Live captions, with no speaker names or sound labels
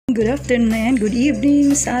Good afternoon and good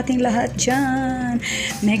evening sa ating lahat dyan.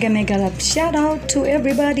 Mega love shout out to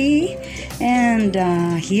everybody. And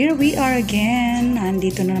here we are again.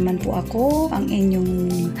 Nandito na naman po ako, ang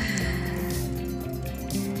inyong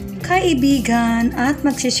kaibigan, at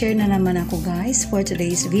mag-share na naman ako guys. For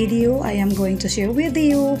today's video, I am going to share with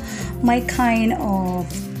you my kind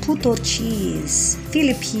of puto cheese,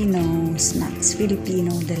 Filipino snacks,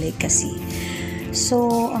 Filipino delicacy.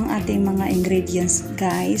 So, ang ating mga ingredients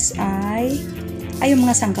guys ay yung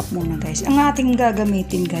mga sangkap muna guys. Ang ating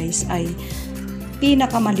gagamitin guys ay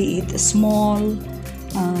pinakamaliit, small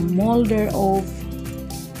molder of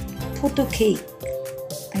puto cake.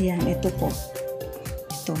 Ayan, ito po.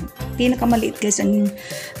 Ito, pinakamaliit guys ang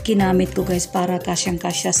ginamit ko guys para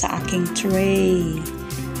kasyang-kasya sa aking tray.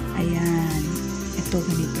 Ayan, ito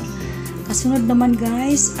ganito. Kasunod naman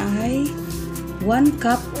guys ay 1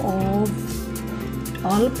 cup of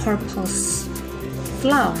all-purpose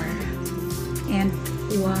flour and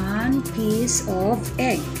 1 piece of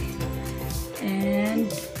egg and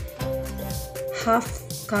half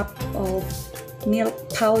cup of milk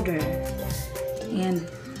powder and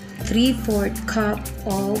 3/4 cup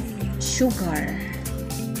of sugar,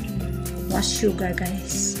 was sugar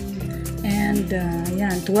guys, and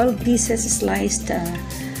yan 12 pieces sliced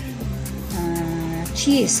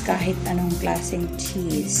cheese, kahit anong klaseng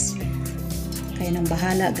cheese. Kayo nang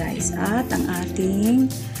bahala guys. At ang ating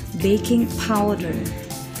baking powder,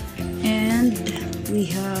 and we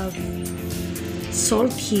have salt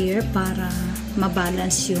here para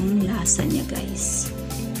mabalance yung lasa niya guys.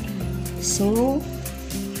 So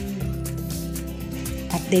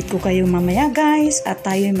update ko kayo mamaya guys, at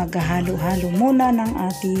tayo maghahalo-halo muna ng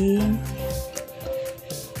ating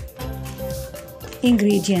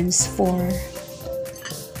ingredients for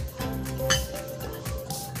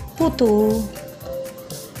puto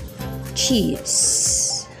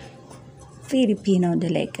cheese, Filipino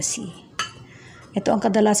delicacy. Ito ang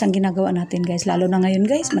kadalasan ginagawa natin guys, lalo na ngayon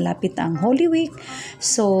guys, malapit ang Holy Week.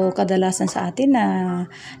 So kadalasan sa atin na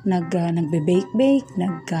nagbe-bake,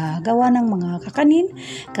 naggagawa ng mga kakanin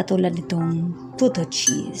katulad nitong puto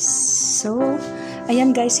cheese. So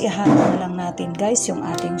ayan guys, ihalo na lang natin guys yung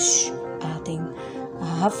ating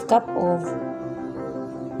half cup of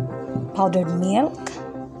powdered milk,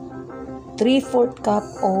 3/4 cup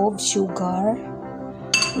of sugar.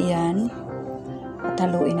 Yan. At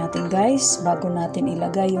haluin natin guys bago natin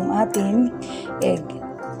ilagay yung ating egg.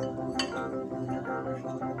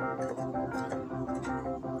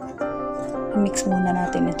 I-mix muna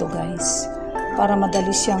natin ito guys para madali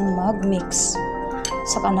siyang mag-mix.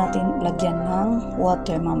 Saka natin lagyan ng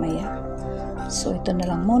water mamaya. So ito na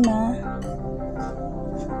lang muna.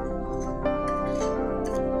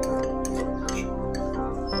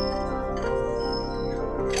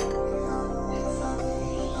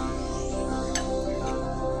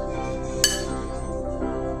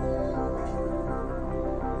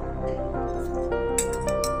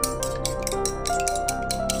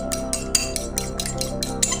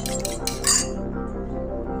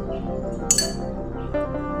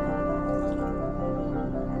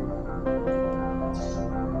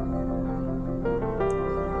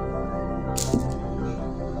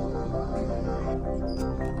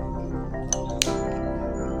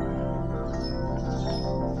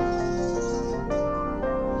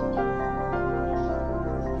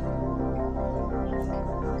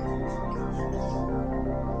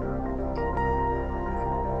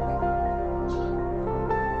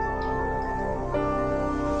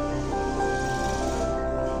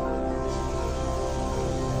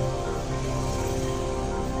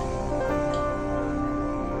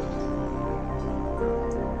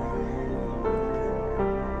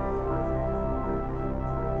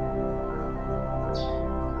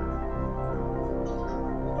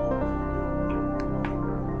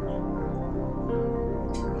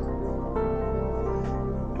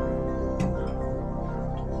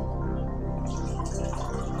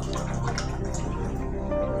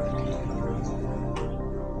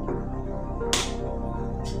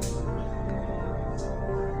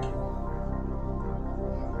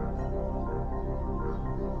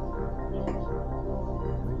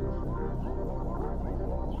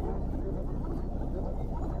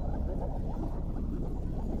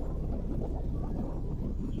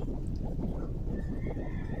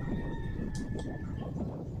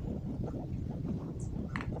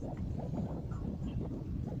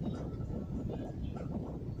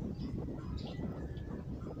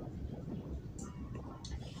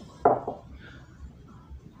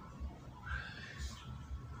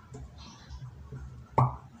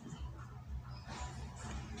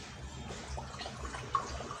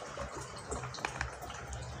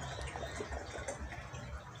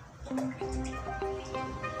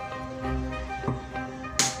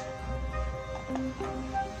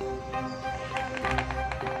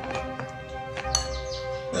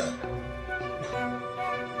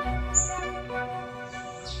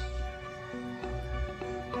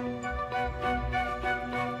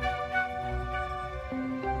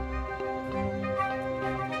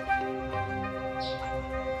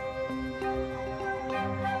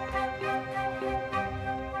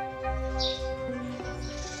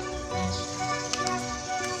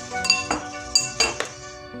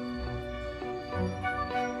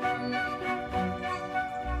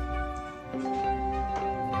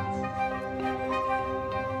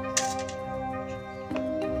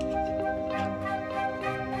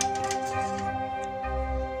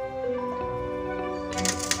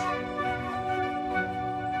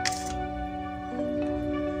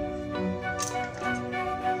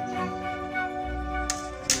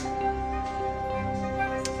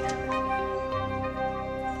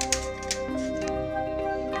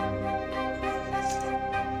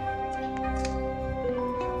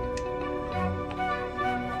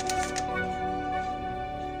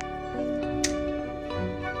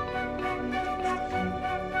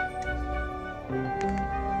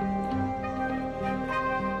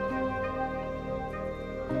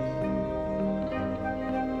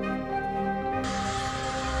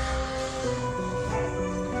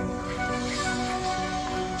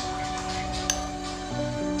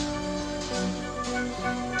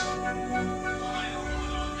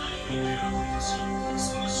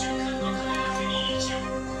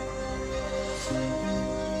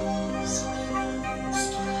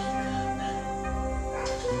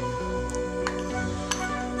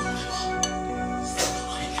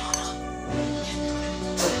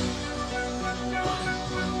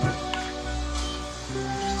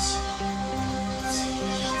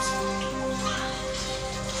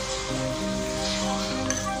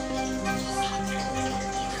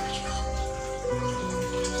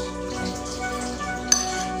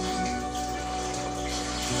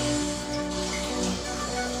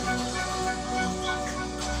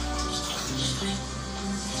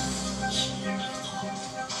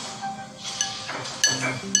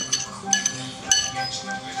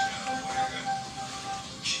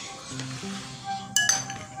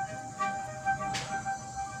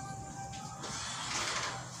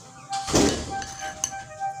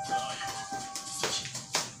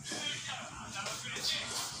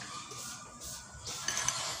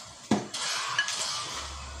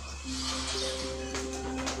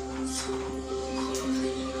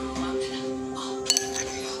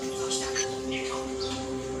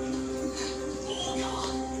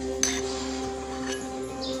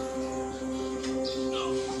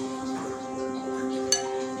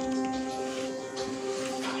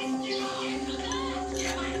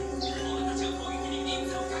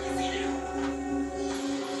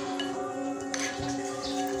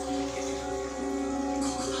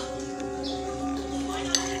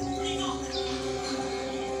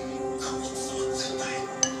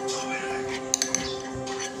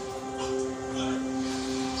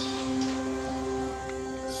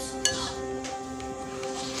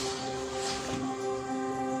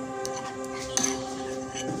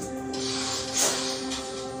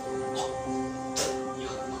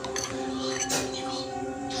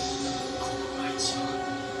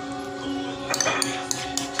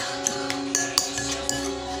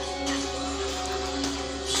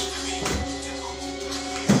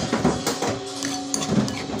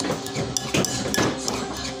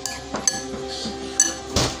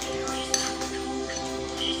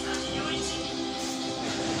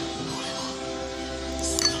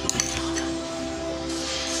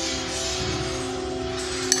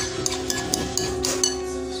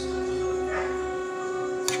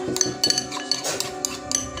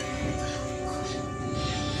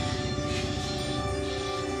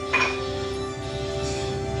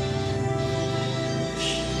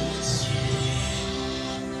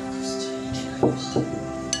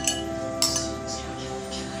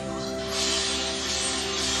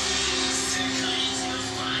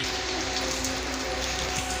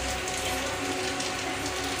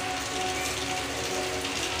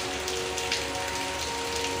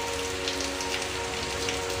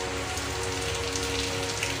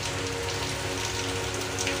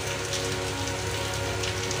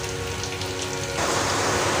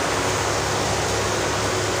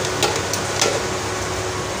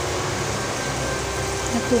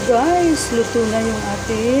 Ito guys, luto na yung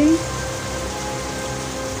ating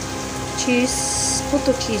cheese,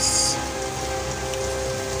 puto cheese.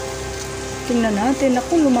 Tingnan natin.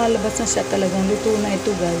 Ako, lumalabas na siya. Talagang luto na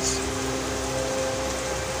ito guys.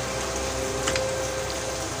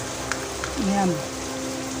 Ayan.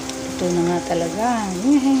 Ito na nga talaga.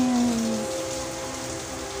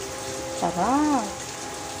 Sarap.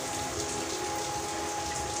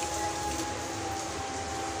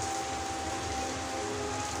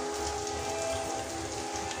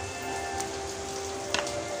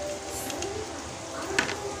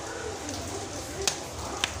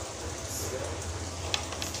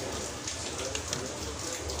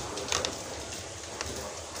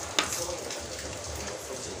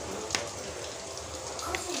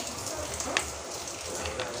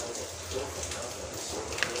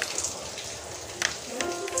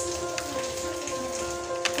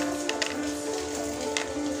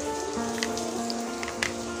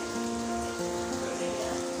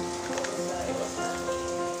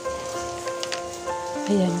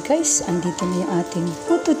 Ayan guys, andito na yung ating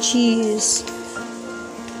puto cheese.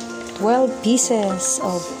 12 pieces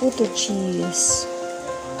of puto cheese.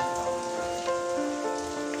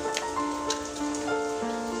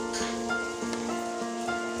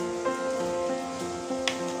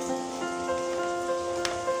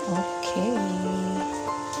 Okay.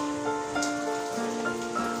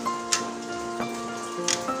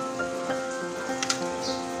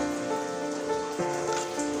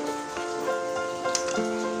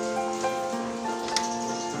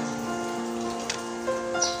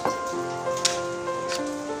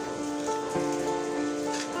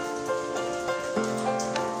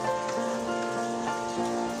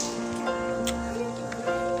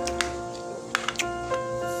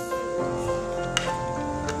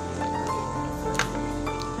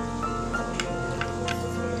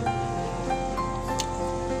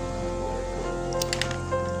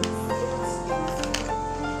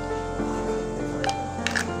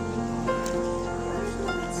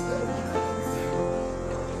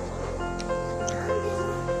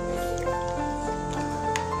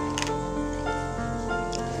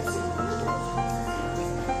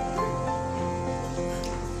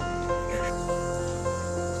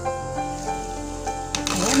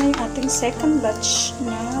 Ayan na yung ating second batch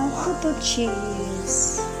na puto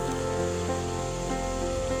cheese.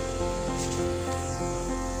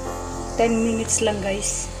 10 minutes lang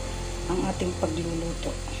guys ang ating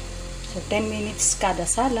pagluluto. So 10 minutes kada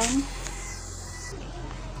salang.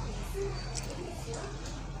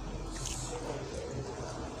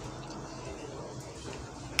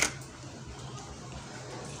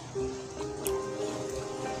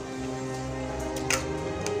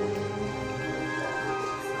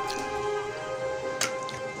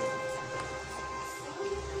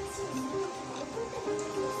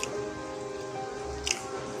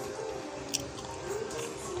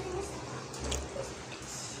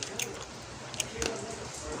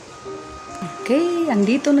 Okay,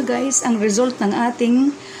 andito na guys ang result ng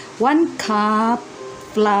ating 1 cup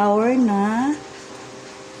flour na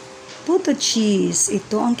puto cheese.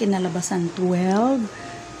 Ito ang kinalabasan. 12,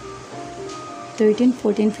 13,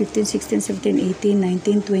 14, 15, 16, 17, 18,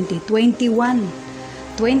 19, 20, 21.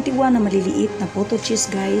 21 na maliliit na puto cheese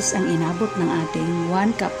guys ang inabot ng ating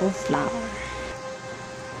 1 cup of flour.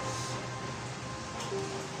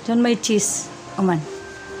 Diyan may cheese. Oman.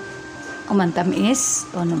 Oman tamis.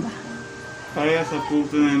 O ano ba? Kaya sa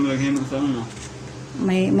puto na yung lagyan mo sa ano?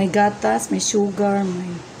 May gatas, may sugar,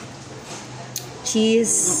 may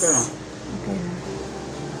cheese. Okay. Okay.